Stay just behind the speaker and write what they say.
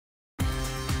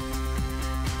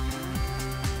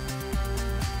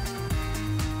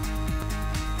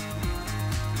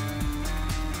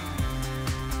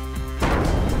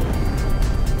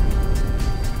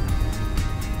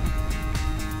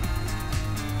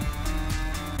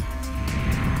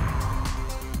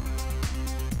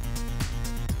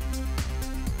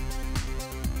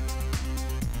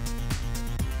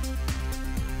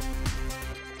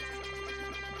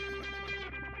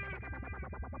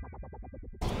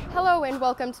Hello and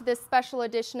welcome to this special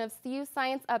edition of CU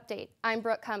Science Update. I'm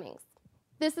Brooke Cummings.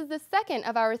 This is the second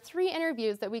of our 3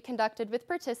 interviews that we conducted with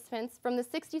participants from the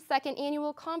 62nd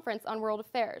Annual Conference on World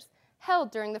Affairs,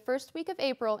 held during the first week of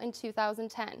April in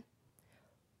 2010.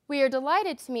 We are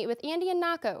delighted to meet with Andy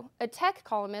Ihnatko, a tech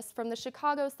columnist from the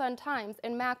Chicago Sun-Times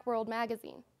and Macworld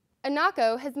magazine.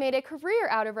 Ihnatko has made a career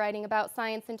out of writing about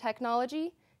science and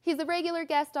technology. He's a regular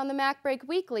guest on the MacBreak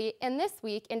Weekly and This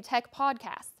Week in Tech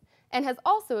podcast, and has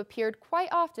also appeared quite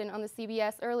often on the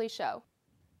CBS Early Show.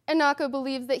 Ihnatko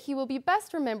believes that he will be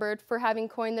best remembered for having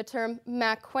coined the term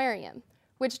Macquarium,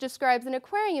 which describes an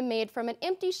aquarium made from an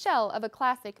empty shell of a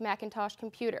classic Macintosh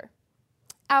computer.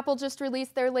 Apple just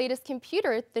released their latest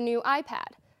computer, the new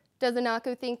iPad. Does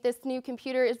Ihnatko think this new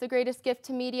computer is the greatest gift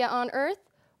to media on Earth,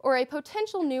 or a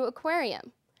potential new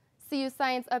aquarium? CU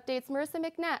Science Update's Marisa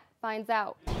McNatt finds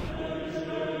out.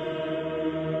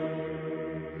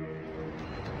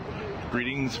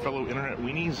 Greetings, fellow internet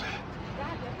weenies.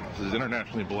 This is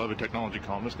internationally beloved technology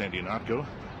columnist Andy Ihnatko.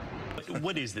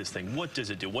 What is this thing? What does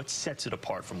it do? What sets it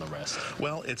apart from the rest?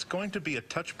 Well, it's going to be a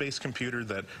touch-based computer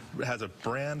that has a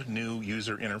brand new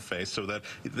user interface, so that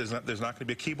there's not going to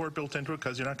be a keyboard built into it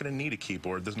because you're not going to need a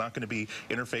keyboard. There's not going to be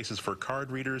interfaces for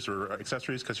card readers or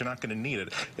accessories because you're not going to need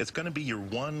it. It's going to be your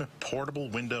one portable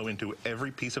window into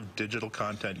every piece of digital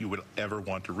content you would ever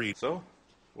want to read. So,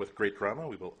 with great drama,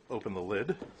 we will open the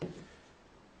lid.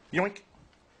 Yoink!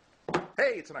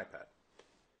 Hey, it's an iPad.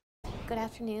 Good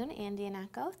afternoon, Andy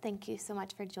Ihnatko. Thank you so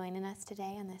much for joining us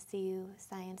today on the CU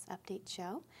Science Update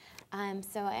show.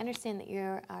 So I understand that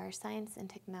you're our science and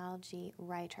technology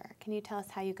writer. Can you tell us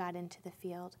how you got into the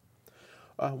field?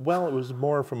 Well, it was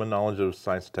more from a knowledge of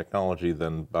science and technology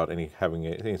than about having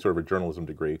any sort of a journalism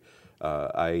degree.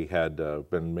 I had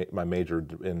my major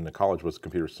in college was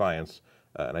computer science.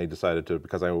 And I decided to,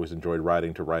 because I always enjoyed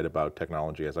writing, to write about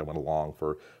technology as I went along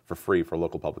for free for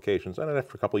local publications. And then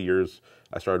after a couple of years,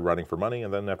 I started writing for money.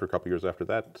 And then after a couple of years after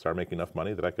that, started making enough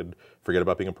money that I could forget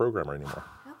about being a programmer anymore.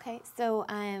 Okay, so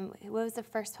what was the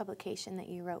first publication that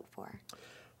you wrote for?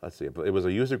 Let's see, it was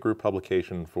a user group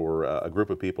publication for a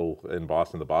group of people in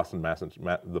Boston, the Boston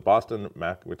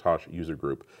Macintosh user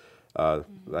group. I'm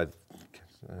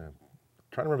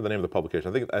trying to remember the name of the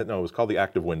publication. It was called The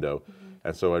Active Window.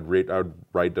 And so I'd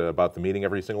write about the meeting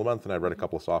every single month, and I'd write a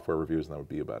couple of software reviews, and that would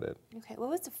be about it. Okay,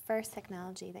 what was the first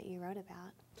technology that you wrote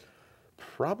about?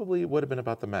 Probably would have been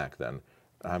about the Mac then.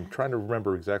 I'm trying to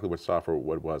remember exactly what software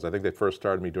it was. I think they first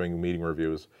started me doing meeting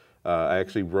reviews. I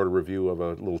actually wrote a review of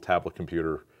a little tablet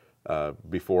computer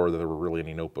before there were really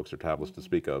any notebooks or tablets to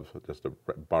speak of, just a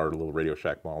borrowed a little Radio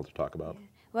Shack model to talk about. Yeah.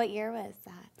 What year was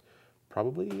that?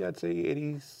 Probably, I'd say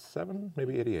 87,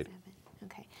 maybe 88.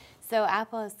 Okay. So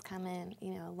Apple has come in,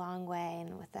 a long way,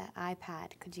 and with the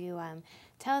iPad, could you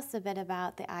tell us a bit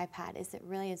about the iPad? Is it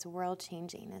really as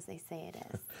world-changing as they say it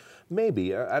is?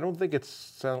 Maybe. I don't think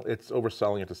it's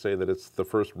overselling it to say that it's the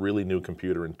first really new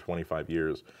computer in 25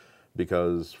 years,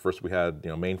 because first we had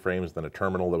mainframes, then a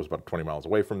terminal that was about 20 miles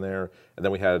away from there, and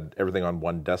then we had everything on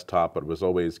one desktop, but it was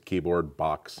always keyboard,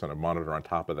 box, and a monitor on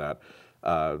top of that.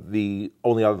 The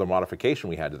only other modification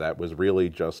we had to that was really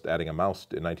just adding a mouse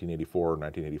in 1984 or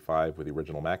 1985 with the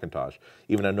original Macintosh.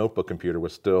 Even a notebook computer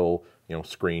was still,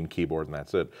 screen, keyboard, and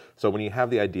that's it. So when you have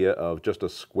the idea of just a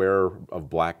square of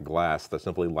black glass that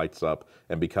simply lights up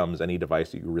and becomes any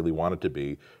device that you really want it to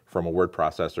be, from a word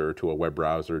processor to a web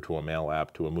browser to a mail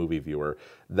app to a movie viewer,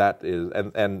 that is,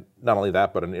 and not only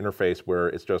that, but an interface where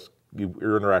it's just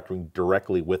you're interacting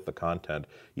directly with the content.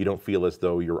 You don't feel as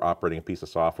though you're operating a piece of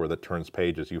software that turns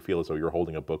pages. You feel as though you're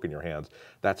holding a book in your hands.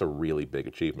 That's a really big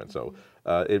achievement. So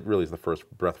it really is the first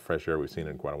breath of fresh air we've seen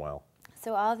in quite a while.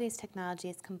 So all of these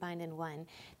technologies combined in one.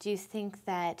 Do you think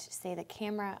that, say, the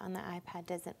camera on the iPad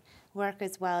doesn't work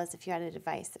as well as if you had a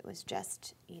device that was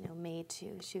just, made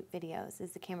to shoot videos?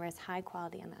 Is the camera as high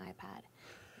quality on the iPad?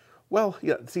 Well,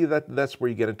 yeah, see, that's where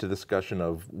you get into discussion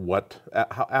of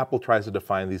how Apple tries to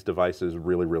define these devices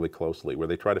really, really closely, where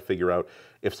they try to figure out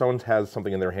if someone has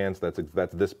something in their hands that's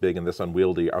this big and this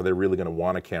unwieldy, are they really going to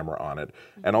want a camera on it?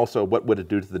 And also, what would it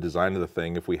do to the design of the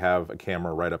thing if we have a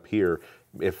camera right up here?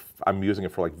 If I'm using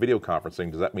it for like video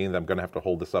conferencing, does that mean that I'm going to have to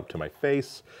hold this up to my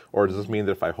face? Or does this mean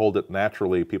that if I hold it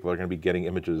naturally, people are going to be getting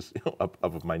images up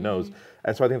of my nose?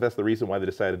 And so I think that's the reason why they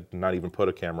decided to not even put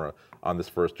a camera on this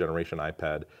first generation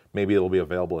iPad. Maybe it'll be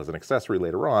available as an accessory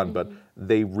later on, but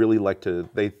they really like to,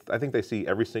 I think they see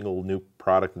every single new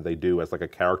product that they do as like a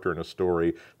character in a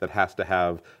story that has to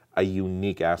have a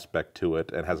unique aspect to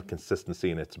it and has a consistency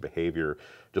in its behavior.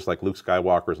 Just like Luke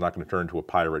Skywalker is not going to turn into a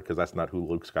pirate because that's not who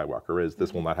Luke Skywalker is.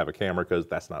 This will not have a camera because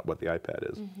that's not what the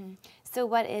iPad is. So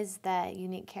what is the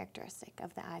unique characteristic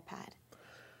of the iPad?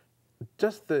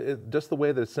 Just the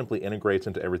way that it simply integrates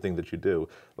into everything that you do.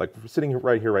 Like sitting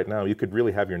right here right now, you could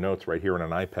really have your notes right here on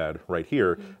an iPad right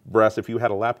here. Whereas if you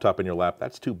had a laptop in your lap,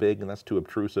 that's too big and that's too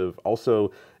obtrusive.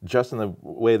 Also, just in the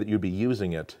way that you'd be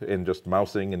using it in just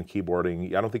mousing and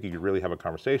keyboarding, I don't think you could really have a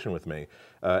conversation with me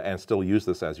and still use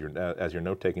this as your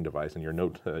note-taking device and your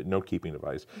note-keeping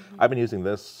device. I've been using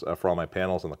this for all my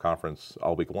panels in the conference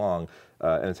all week long,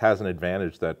 and it has an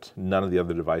advantage that none of the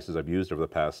other devices I've used over the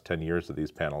past 10 years of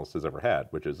these panels has ever had,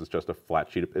 which is it's just a flat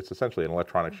sheet it's essentially an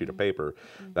electronic sheet of paper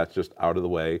that's just out of the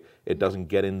way. It doesn't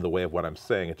get in the way of what I'm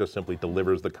saying. It just simply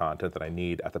delivers the content that I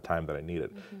need at the time that I need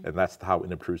it. And that's how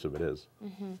inobtrusive it is.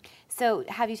 So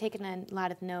have you taken a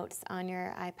lot of notes on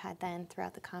your iPad then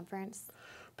throughout the conference?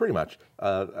 Pretty much.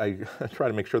 I try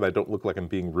to make sure that I don't look like I'm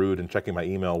being rude and checking my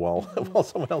email while while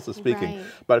someone else is speaking. Right.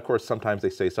 But of course, sometimes they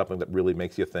say something that really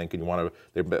makes you think, and you want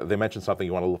to. They mention something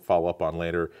you want to follow up on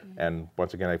later. And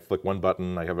once again, I flick one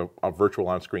button. I have a virtual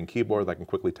on-screen keyboard that I can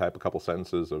quickly type a couple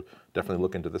sentences of definitely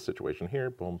look into this situation here.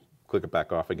 Boom, click it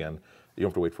back off again. You don't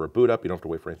have to wait for a boot up. You don't have to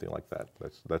wait for anything like that.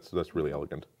 That's really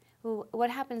elegant. Well, what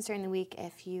happens during the week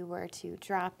if you were to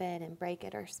drop it and break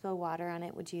it or spill water on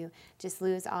it? Would you just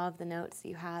lose all of the notes that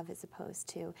you have, as opposed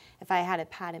to if I had a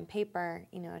pad and paper,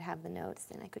 you know, I'd have the notes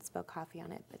and I could spill coffee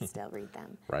on it but still read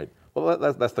them? Right. Well,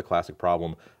 that's the classic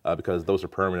problem because those are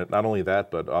permanent. Not only that,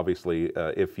 but obviously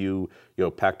if you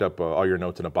packed up all your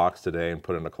notes in a box today and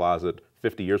put it in a closet,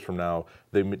 50 years from now,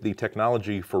 the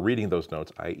technology for reading those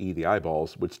notes, i.e. the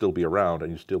eyeballs, would still be around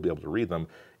and you'd still be able to read them.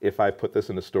 If I put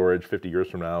this into storage 50 years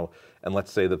from now, and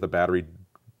let's say that the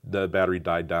battery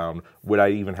died down, would I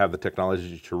even have the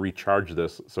technology to recharge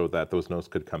this so that those notes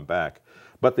could come back?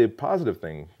 But the positive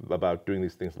thing about doing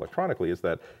these things electronically is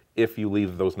that if you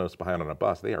leave those notes behind on a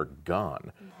bus, they are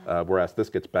gone. Whereas this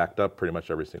gets backed up pretty much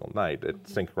every single night. It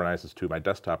synchronizes to my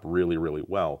desktop really, really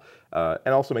well.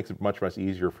 And also makes it much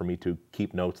easier for me to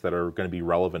keep notes that are going to be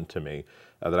relevant to me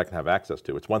that I can have access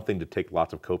to. It's one thing to take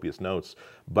lots of copious notes,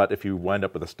 but if you wind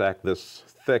up with a stack this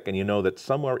thick and you know that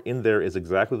somewhere in there is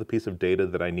exactly the piece of data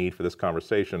that I need for this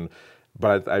conversation,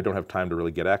 but I don't have time to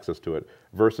really get access to it,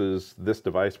 versus this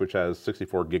device which has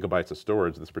 64 gigabytes of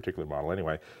storage, this particular model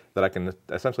anyway, that I can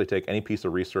essentially take any piece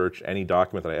of research, any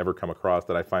document that I ever come across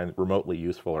that I find remotely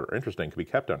useful or interesting can be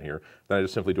kept on here. Then I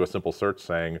just simply do a simple search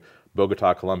saying,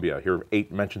 Bogota, Colombia, here are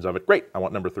 8 mentions of it. Great, I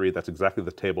want number 3. That's exactly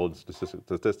the table and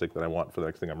statistic that I want for the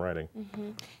next thing I'm writing.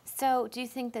 So do you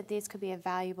think that these could be a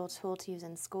valuable tool to use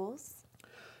in schools?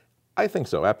 I think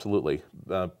so, absolutely.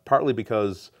 Partly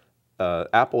because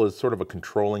Apple is sort of a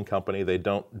controlling company. They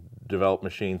don't develop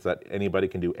machines that anybody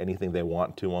can do anything they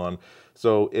want to on.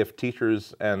 So if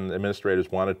teachers and administrators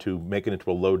wanted to make it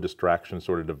into a low distraction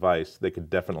sort of device, they could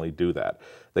definitely do that.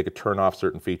 They could turn off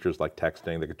certain features like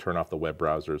texting. They could turn off the web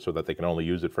browser so that they can only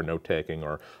use it for note-taking,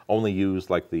 or only use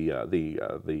like the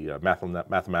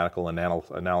mathematical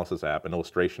analysis app, an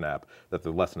illustration app that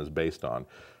the lesson is based on.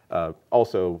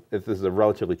 Also, if this is a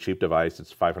relatively cheap device,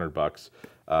 it's $500.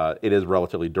 It is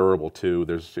relatively durable too.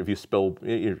 If you spill,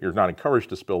 you're not encouraged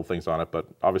to spill things on it, but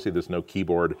obviously there's no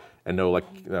keyboard and no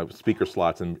speaker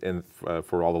slots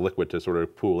for all the liquid to sort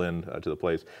of pool in to the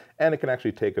place. And it can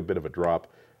actually take a bit of a drop.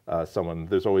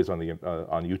 There's always on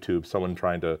YouTube someone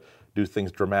trying to do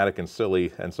things dramatic and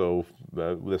silly, and so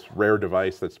this rare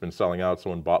device that's been selling out,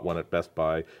 someone bought one at Best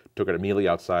Buy, took it immediately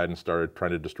outside and started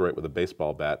trying to destroy it with a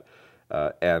baseball bat.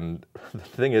 And the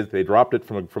thing is, they dropped it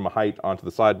from a height onto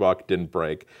the sidewalk, didn't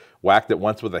break. Whacked it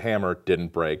once with a hammer,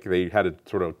 didn't break. They had to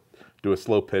sort of do a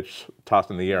slow pitch, toss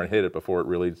in the air and hit it before it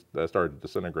really started to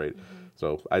disintegrate.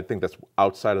 So I think that's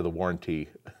outside of the warranty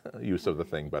use of the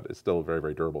thing, but it's still a very,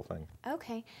 very durable thing.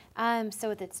 Okay. So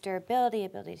with its durability,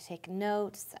 ability to take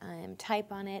notes,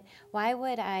 type on it, why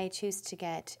would I choose to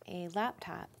get a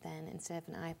laptop then instead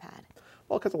of an iPad?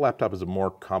 Well, because a laptop is a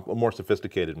more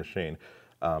sophisticated machine.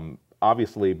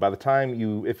 Obviously, by the time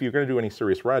if you're going to do any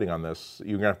serious writing on this,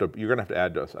 you're going to have to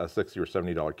add a $60 or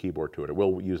 $70 keyboard to it. It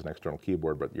will use an external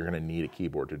keyboard, but you're going to need a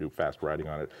keyboard to do fast writing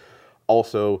on it.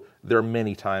 Also, there are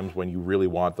many times when you really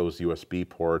want those USB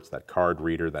ports, that card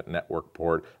reader, that network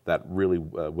port, that really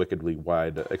wickedly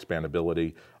wide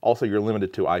expandability. Also, you're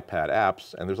limited to iPad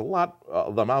apps, and there's a lot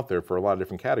of them out there for a lot of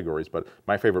different categories, but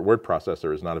my favorite word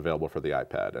processor is not available for the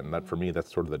iPad, and that, for me,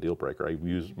 that's sort of the deal breaker. I've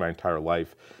used my entire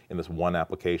life in this one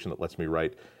application that lets me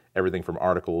write everything from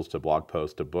articles to blog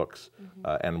posts to books,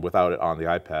 and without it on the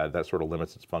iPad, that sort of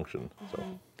limits its function. So.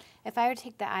 If I were to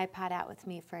take the iPad out with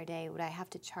me for a day, would I have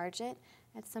to charge it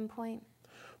at some point?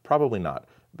 Probably not.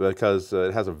 because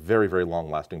it has a very, very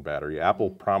long-lasting battery. Apple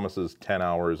promises 10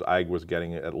 hours. I was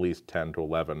getting at least 10 to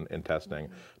 11 in testing.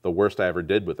 The worst I ever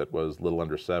did with it was a little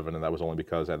under 7, and that was only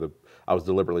because I was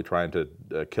deliberately trying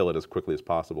to kill it as quickly as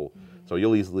possible. So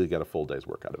you'll easily get a full day's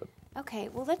work out of it. Okay,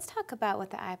 well, let's talk about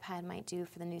what the iPad might do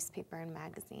for the newspaper and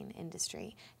magazine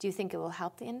industry. Do you think it will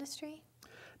help the industry?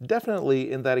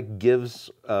 Definitely, in that it gives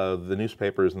the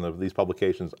newspapers and these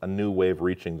publications a new way of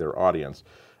reaching their audience.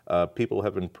 People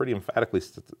have been pretty emphatically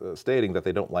stating that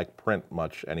they don't like print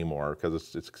much anymore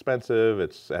because it's expensive,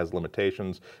 it has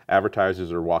limitations,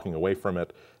 advertisers are walking away from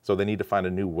it, so they need to find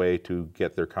a new way to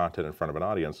get their content in front of an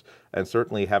audience. And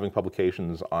certainly having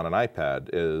publications on an iPad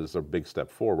is a big step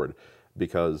forward,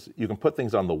 because you can put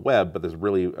things on the web, but there's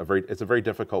really it's a very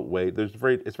difficult way.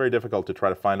 It's very difficult to try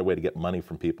to find a way to get money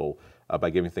from people by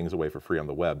giving things away for free on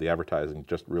the web. The advertising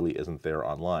just really isn't there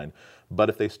online. But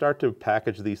if they start to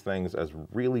package these things as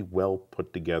really well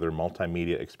put together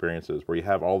multimedia experiences where you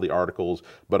have all the articles,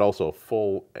 but also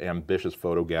full ambitious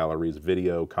photo galleries,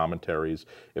 video commentaries,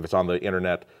 if it's on the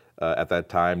internet, at that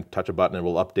time, touch a button and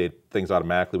we'll update things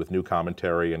automatically with new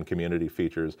commentary and community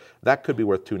features. That could be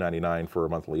worth $2.99 for a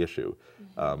monthly issue.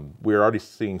 We're already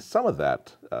seeing some of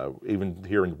that, even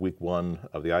here in week 1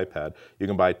 of the iPad. You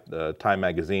can buy Time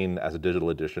magazine as a digital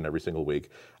edition every single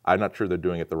week. I'm not sure they're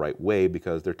doing it the right way,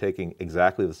 because they're taking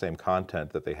exactly the same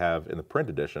content that they have in the print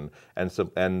edition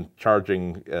and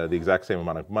charging the exact same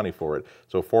amount of money for it.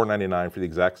 So $4.99 for the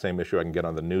exact same issue I can get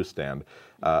on the newsstand.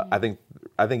 I think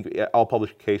all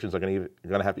publications are going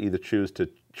to have to either choose to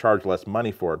charge less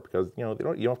money for it, because you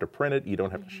don't have to print it, you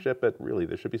don't have to ship it. Really,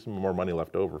 there should be some more money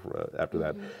left over after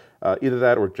that. Either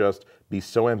that, or just be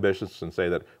so ambitious and say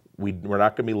that we're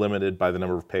not going to be limited by the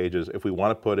number of pages. If we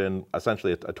want to put in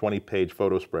essentially a 20-page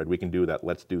photo spread, we can do that.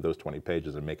 Let's do those 20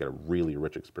 pages and make it a really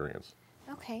rich experience.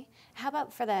 Okay. How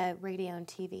about for the radio and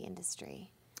TV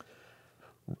industry?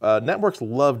 Networks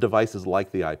love devices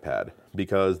like the iPad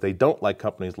because they don't like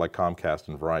companies like Comcast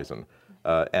and Verizon.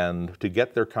 And to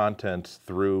get their content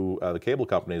through the cable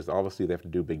companies, obviously they have to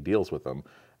do big deals with them.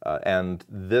 And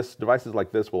devices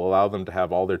like this will allow them to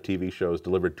have all their TV shows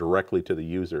delivered directly to the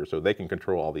user, so they can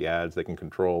control all the ads, they can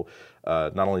control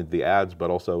not only the ads,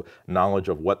 but also knowledge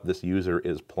of what this user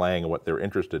is playing and what they're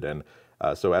interested in.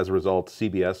 So as a result,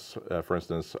 CBS, for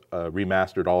instance,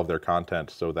 remastered all of their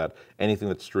content so that anything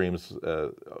that streams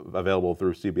available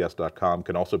through CBS.com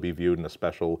can also be viewed in a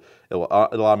special, it'll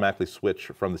automatically switch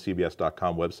from the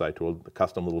CBS.com website to a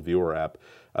custom little viewer app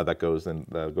that goes in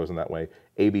that way.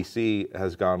 ABC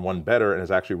has gone one better and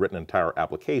has actually written an entire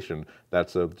application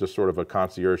that's just sort of a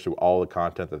concierge to all the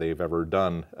content that they've ever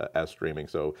done as streaming.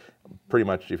 So pretty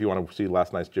much, if you want to see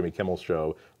last night's Jimmy Kimmel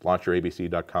show, launch your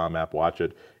ABC.com app, watch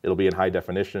it. It'll be in high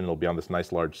definition. It'll be on this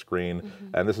nice large screen.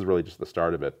 And this is really just the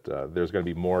start of it. There's going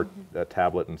to be more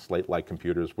tablet and slate-like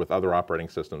computers with other operating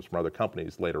systems from other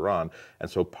companies later on. And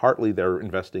so partly they're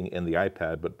investing in the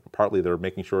iPad, but partly they're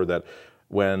making sure that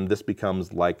when this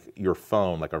becomes like your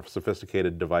phone, like a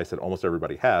sophisticated device that almost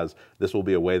everybody has, this will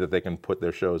be a way that they can put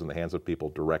their shows in the hands of people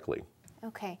directly.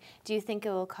 Okay. Do you think it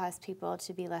will cause people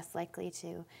to be less likely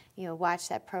to, watch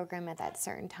that program at that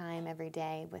certain time every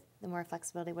day with the more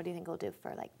flexibility? What do you think it will do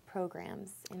for like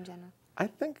programs in general? I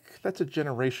think that's a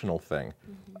generational thing.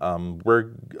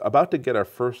 We're about to get our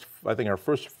first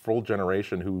full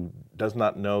generation who does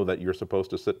not know that you're supposed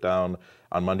to sit down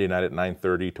on Monday night at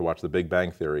 9:30 to watch The Big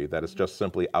Bang Theory, that it's just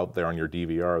simply out there on your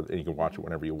DVR and you can watch it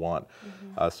whenever you want.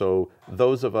 So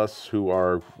those of us who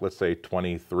are, let's say,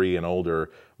 23 and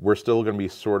older, we're still going to be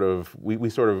we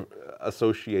sort of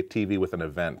associate TV with an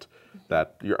event.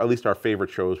 That at least our favorite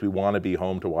shows, we want to be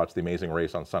home to watch The Amazing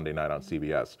Race on Sunday night on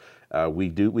CBS.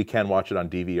 We can watch it on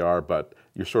DVR, but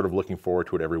you're sort of looking forward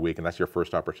to it every week, and that's your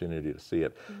first opportunity to see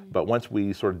it. But once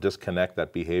we sort of disconnect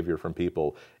that behavior from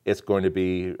people, it's going to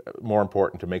be more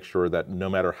important to make sure that no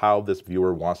matter how this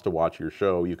viewer wants to watch your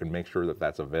show, you can make sure that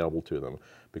that's available to them.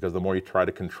 Because the more you try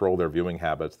to control their viewing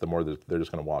habits, the more they're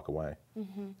just going to walk away.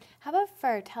 How about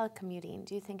for telecommuting?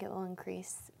 Do you think it will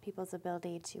increase people's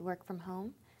ability to work from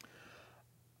home?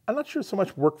 I'm not sure so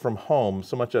much work from home,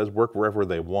 so much as work wherever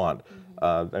they want.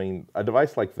 I mean, a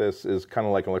device like this is kind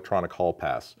of like an electronic hall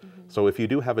pass. So if you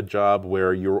do have a job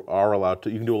where you are allowed to,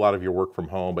 you can do a lot of your work from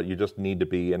home, but you just need to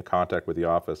be in contact with the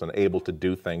office and able to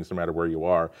do things no matter where you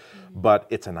are. But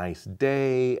it's a nice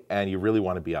day and you really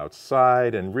want to be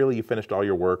outside, and really you finished all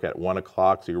your work at 1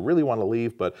 o'clock, so you really want to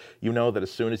leave, but you know that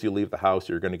as soon as you leave the house,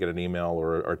 you're going to get an email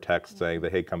or text saying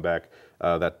that, hey, come back.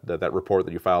 That report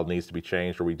that you filed needs to be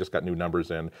changed, or we just got new numbers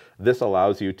in. This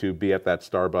allows you to be at that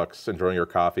Starbucks enjoying your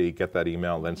coffee, get that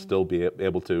email, and then still be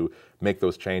able to make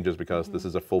those changes, because this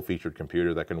is a full-featured featured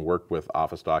computer that can work with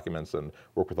Office documents and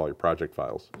work with all your project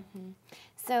files.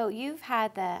 So you've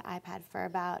had the iPad for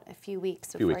about a few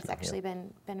weeks before it's actually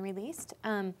been released.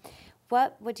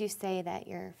 What would you say that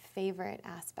your favorite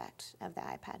aspect of the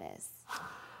iPad is?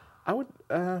 I would,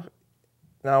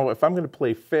 now if I'm going to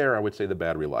play fair, I would say the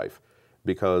battery life,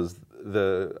 because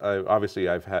obviously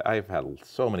I've had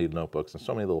so many notebooks and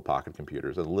so many little pocket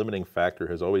computers, and the limiting factor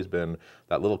has always been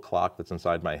that little clock that's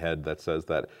inside my head that says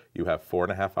that you have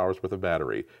 4.5 hours worth of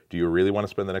battery. Do you really want to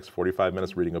spend the next 45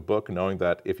 minutes reading a book, knowing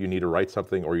that if you need to write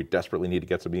something or you desperately need to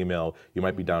get some email, you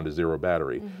might be down to 0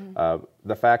 battery?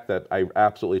 The fact that I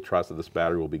absolutely trust that this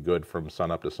battery will be good from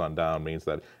sun up to sundown means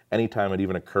that anytime it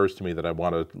even occurs to me that I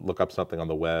want to look up something on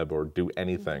the web or do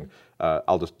anything,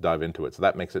 I'll just dive into it. So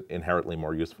that makes it inherently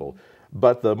more useful.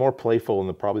 But the more playful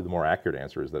and probably the more accurate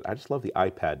answer is that I just love the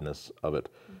iPad-ness of it.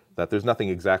 That there's nothing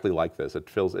exactly like this. It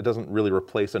doesn't really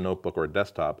replace a notebook or a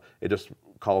desktop. It just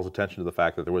calls attention to the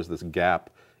fact that there was this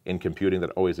gap in computing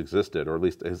that always existed, or at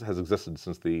least has existed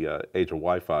since the age of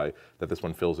Wi-Fi, that this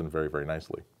one fills in very, very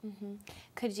nicely.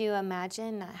 Could you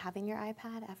imagine not having your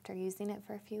iPad after using it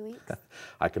for a few weeks?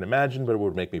 I can imagine, but it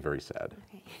would make me very sad.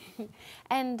 Okay.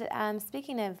 And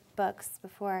speaking of books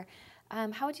before,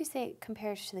 how would you say it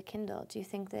compares to the Kindle? Do you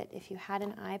think that if you had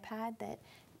an iPad that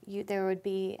there would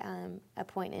be a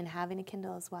point in having a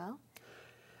Kindle as well?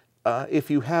 If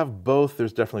you have both,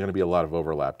 there's definitely going to be a lot of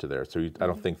overlap to there. So I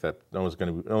don't think that no one's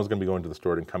going to be going to the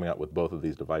store and coming out with both of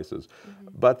these devices.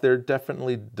 But they're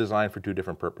definitely designed for two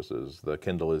different purposes. The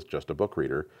Kindle is just a book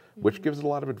reader, which gives it a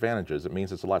lot of advantages. It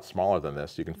means it's a lot smaller than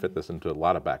this. You can fit this into a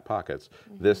lot of back pockets.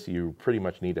 This, you pretty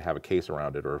much need to have a case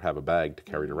around it or have a bag to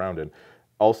carry it around in.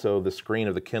 Also, the screen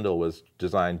of the Kindle was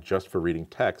designed just for reading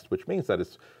text, which means that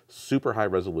it's super high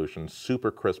resolution,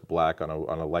 super crisp black on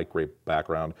a light gray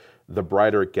background. The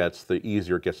brighter it gets, the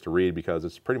easier it gets to read because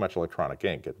it's pretty much electronic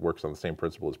ink. It works on the same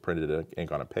principle as printed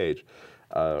ink on a page.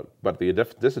 But the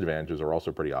disadvantages are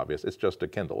also pretty obvious. It's just a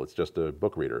Kindle. It's just a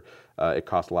book reader. It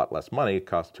costs a lot less money. It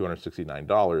costs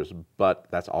 $269, but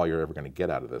that's all you're ever going to get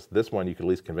out of this. This one, you can at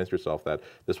least convince yourself that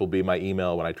this will be my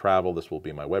email when I travel. This will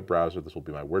be my web browser. This will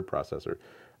be my word processor.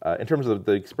 In terms of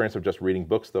the experience of just reading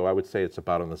books, though, I would say it's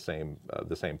about on the same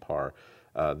par.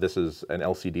 This is an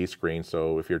LCD screen,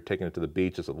 so if you're taking it to the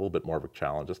beach, it's a little bit more of a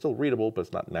challenge. It's still readable, but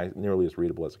it's not nearly as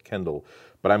readable as a Kindle.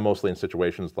 But I'm mostly in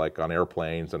situations like on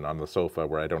airplanes and on the sofa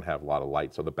where I don't have a lot of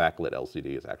light, so the backlit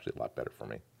LCD is actually a lot better for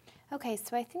me. Okay,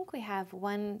 so I think we have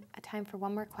time for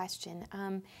one more question.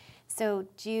 So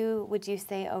would you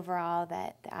say overall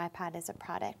that the iPad is a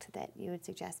product that you would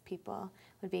suggest people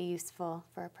would be useful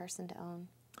for a person to own?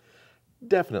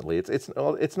 Definitely,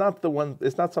 it's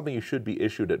not something you should be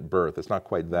issued at birth. It's not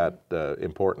quite that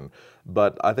important.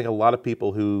 But I think a lot of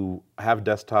people who have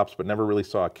desktops but never really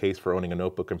saw a case for owning a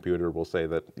notebook computer will say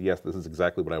that yes, this is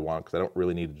exactly what I want because I don't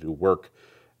really need to do work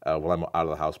while I'm out of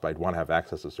the house, but I'd want to have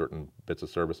access to certain bits of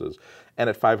services. And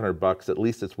at $500, at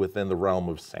least it's within the realm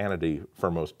of sanity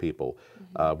for most people.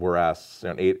 Whereas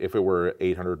if it were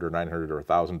 $800 or $900 or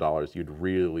 $1,000, you'd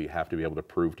really have to be able to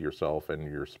prove to yourself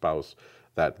and your spouse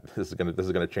that this is going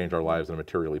to change our lives in a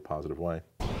materially positive way.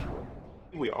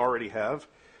 We already have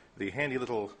the handy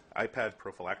little iPad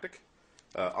prophylactic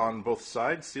on both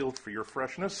sides, sealed for your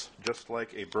freshness, just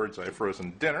like a bird's eye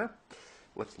frozen dinner.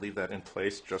 Let's leave that in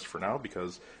place just for now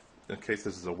because in case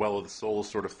this is a well of the soul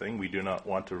sort of thing, we do not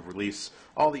want to release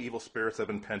all the evil spirits that have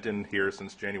been pent in here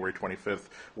since January 25th,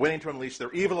 waiting to unleash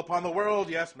their evil upon the world.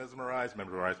 Yes, mesmerize,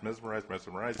 mesmerize, mesmerize,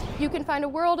 mesmerize. You can find a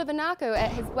world of Ihnatko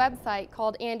at his website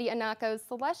called Andy Ihnatko's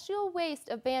Celestial Waste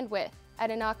of Bandwidth at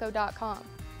ihnatko.com.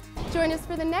 Join us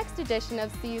for the next edition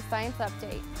of CU Science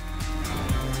Update.